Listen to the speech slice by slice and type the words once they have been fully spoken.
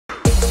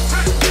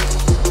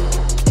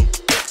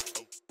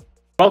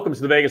Welcome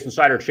to the Vegas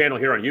Insider channel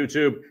here on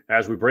YouTube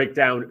as we break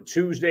down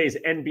Tuesday's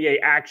NBA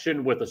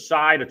action with a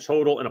side, a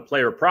total, and a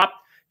player prop.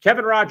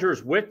 Kevin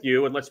Rogers with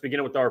you, and let's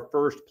begin with our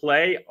first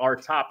play, our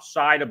top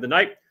side of the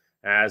night,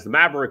 as the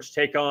Mavericks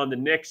take on the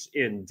Knicks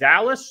in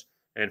Dallas.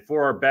 And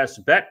for our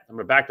best bet, I'm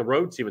going to back the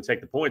road team and take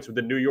the points with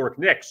the New York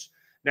Knicks.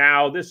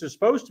 Now, this is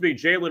supposed to be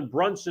Jalen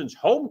Brunson's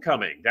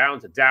homecoming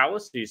down to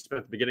Dallas. He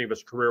spent the beginning of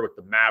his career with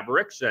the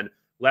Mavericks and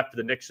left for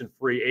the Knicks in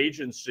free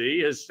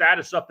agency. His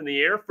status up in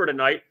the air for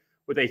tonight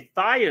with a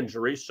thigh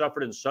injury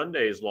suffered in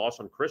Sunday's loss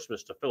on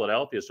Christmas to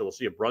Philadelphia. So we'll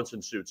see if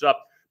Brunson suits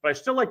up. But I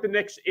still like the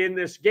Knicks in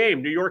this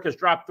game. New York has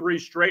dropped 3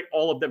 straight,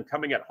 all of them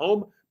coming at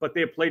home, but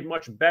they have played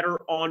much better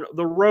on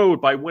the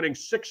road by winning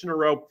 6 in a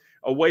row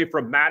away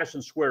from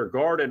Madison Square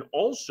Garden.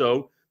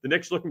 Also, the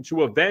Knicks looking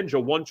to avenge a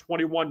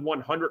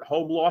 121-100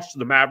 home loss to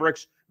the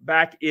Mavericks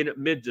back in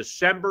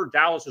mid-December.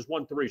 Dallas has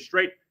won 3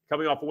 straight,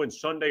 coming off a win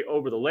Sunday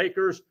over the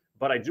Lakers.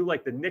 But I do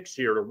like the Knicks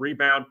here to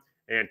rebound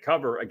and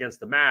cover against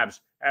the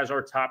Mavs as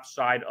our top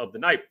side of the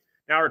night.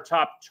 Now, our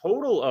top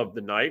total of the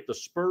night, the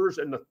Spurs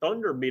and the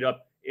Thunder meet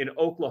up in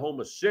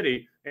Oklahoma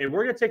City, and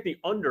we're going to take the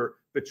under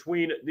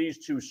between these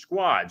two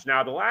squads.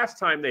 Now, the last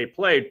time they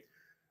played,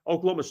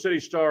 Oklahoma City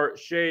star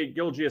Shai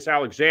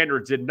Gilgeous-Alexander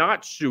did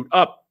not suit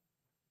up.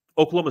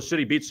 Oklahoma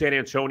City beat San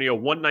Antonio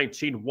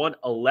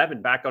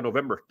 119-111 back on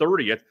November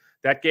 30th.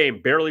 That game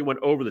barely went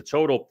over the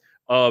total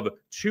of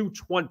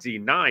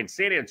 229.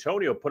 San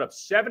Antonio put up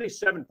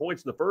 77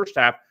 points in the first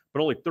half,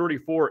 but only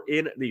 34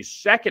 in the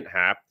second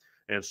half.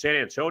 And San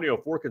Antonio,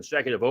 4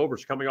 consecutive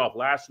overs coming off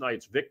last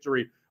night's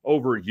victory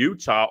over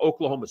Utah.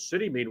 Oklahoma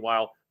City,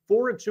 meanwhile,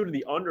 4-2 to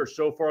the under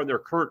so far in their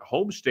current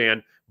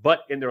homestand.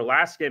 But in their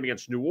last game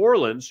against New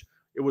Orleans,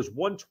 it was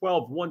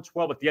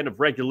 112-112 at the end of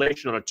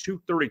regulation on a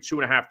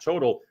 232.5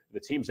 total. The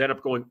teams end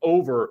up going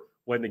over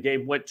when the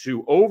game went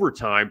to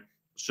overtime.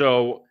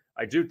 So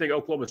I do think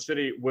Oklahoma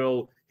City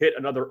will hit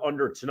another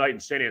under tonight,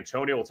 and San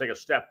Antonio will take a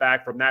step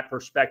back from that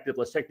perspective.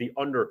 Let's take the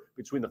under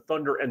between the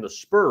Thunder and the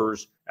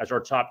Spurs as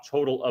our top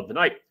total of the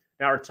night.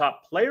 Now, our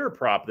top player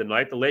prop of the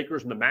night, the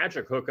Lakers and the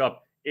Magic hook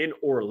up in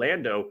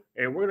Orlando,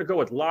 and we're going to go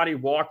with Lonnie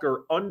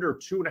Walker under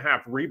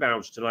 2.5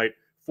 rebounds tonight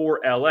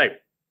for LA.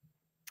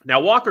 Now,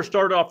 Walker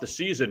started off the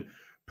season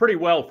pretty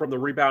well from the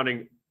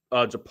rebounding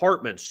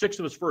department. 6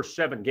 of his first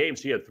 7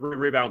 games, he had 3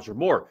 rebounds or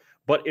more.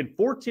 But in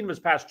 14 of his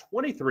past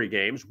 23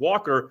 games,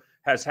 Walker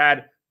has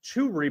had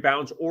 2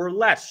 rebounds or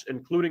less,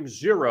 including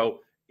 0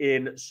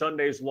 in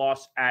Sunday's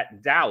loss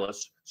at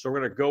Dallas. So we're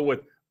going to go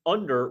with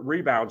under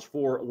rebounds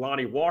for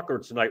Lonnie Walker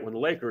tonight when the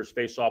Lakers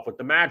face off with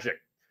the Magic.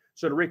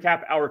 So to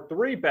recap our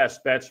 3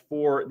 best bets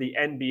for the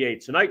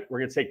NBA tonight, we're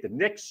going to take the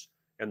Knicks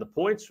and the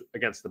points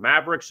against the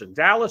Mavericks and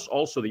Dallas.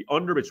 Also the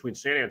under between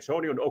San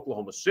Antonio and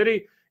Oklahoma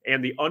City,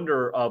 and the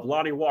under of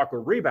Lonnie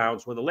Walker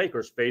rebounds when the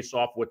Lakers face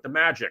off with the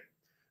Magic.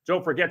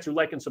 Don't forget to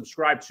like and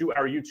subscribe to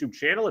our YouTube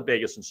channel at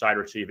Vegas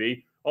Insider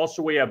TV.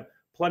 Also, we have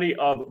plenty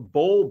of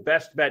bowl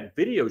best bet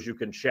videos you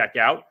can check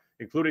out,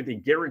 including the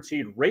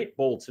Guaranteed Rate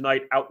Bowl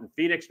tonight out in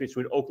Phoenix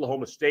between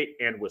Oklahoma State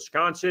and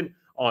Wisconsin.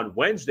 On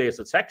Wednesday, it's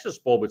the Texas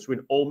Bowl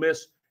between Ole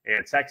Miss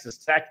and Texas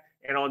Tech.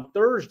 And on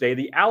Thursday,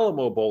 the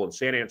Alamo Bowl in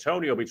San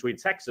Antonio between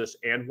Texas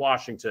and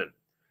Washington.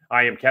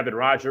 I am Kevin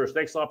Rogers.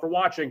 Thanks a lot for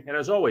watching. And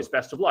as always,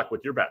 best of luck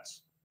with your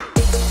bets.